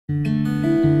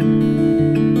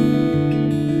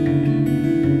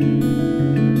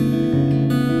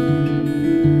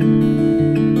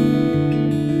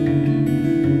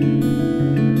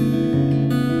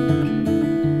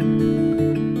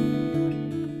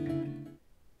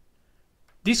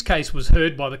This case was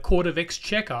heard by the Court of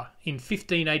Exchequer in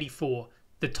 1584,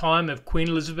 the time of Queen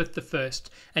Elizabeth I,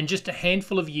 and just a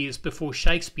handful of years before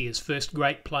Shakespeare's first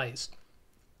great plays.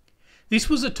 This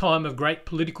was a time of great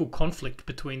political conflict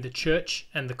between the Church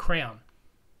and the Crown.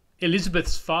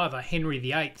 Elizabeth's father, Henry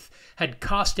VIII, had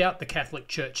cast out the Catholic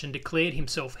Church and declared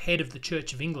himself head of the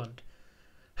Church of England.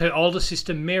 Her older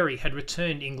sister Mary had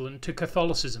returned England to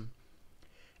Catholicism.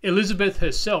 Elizabeth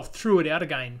herself threw it out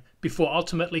again before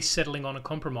ultimately settling on a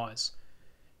compromise.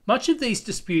 Much of these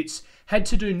disputes had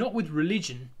to do not with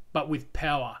religion, but with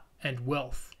power and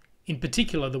wealth, in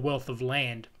particular the wealth of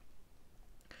land.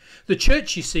 The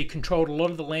Church, you see, controlled a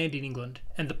lot of the land in England,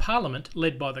 and the Parliament,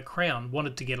 led by the Crown,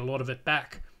 wanted to get a lot of it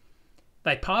back.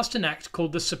 They passed an act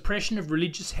called the Suppression of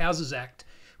Religious Houses Act,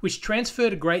 which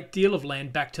transferred a great deal of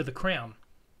land back to the Crown.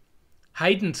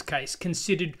 Heydon's case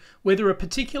considered whether a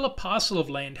particular parcel of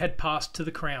land had passed to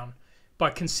the Crown, by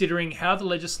considering how the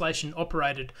legislation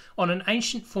operated on an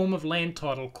ancient form of land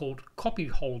title called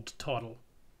copyhold title.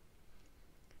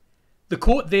 The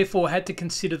court therefore had to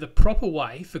consider the proper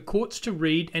way for courts to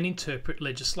read and interpret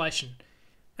legislation,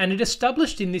 and it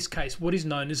established in this case what is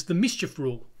known as the Mischief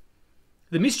Rule.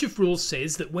 The Mischief Rule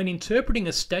says that when interpreting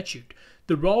a statute,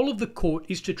 the role of the court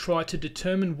is to try to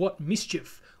determine what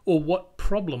mischief or what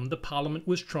problem the Parliament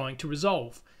was trying to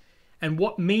resolve, and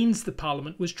what means the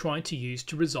Parliament was trying to use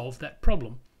to resolve that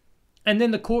problem. And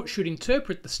then the court should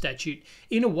interpret the statute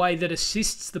in a way that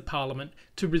assists the Parliament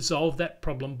to resolve that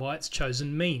problem by its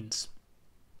chosen means.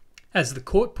 As the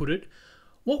court put it,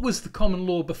 what was the common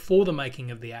law before the making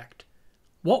of the Act?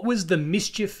 What was the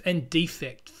mischief and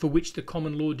defect for which the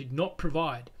common law did not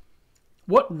provide?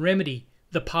 What remedy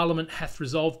the Parliament hath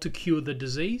resolved to cure the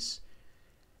disease?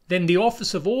 Then the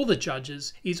office of all the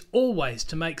judges is always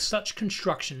to make such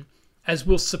construction as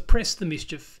will suppress the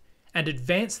mischief and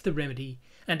advance the remedy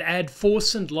and add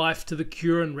force and life to the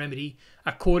cure and remedy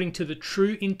according to the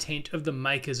true intent of the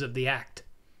makers of the Act.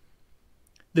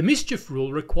 The Mischief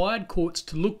Rule required courts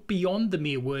to look beyond the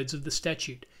mere words of the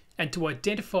statute and to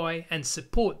identify and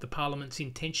support the Parliament's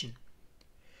intention.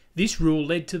 This rule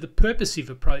led to the purposive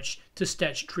approach to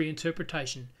statutory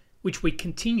interpretation, which we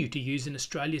continue to use in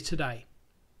Australia today.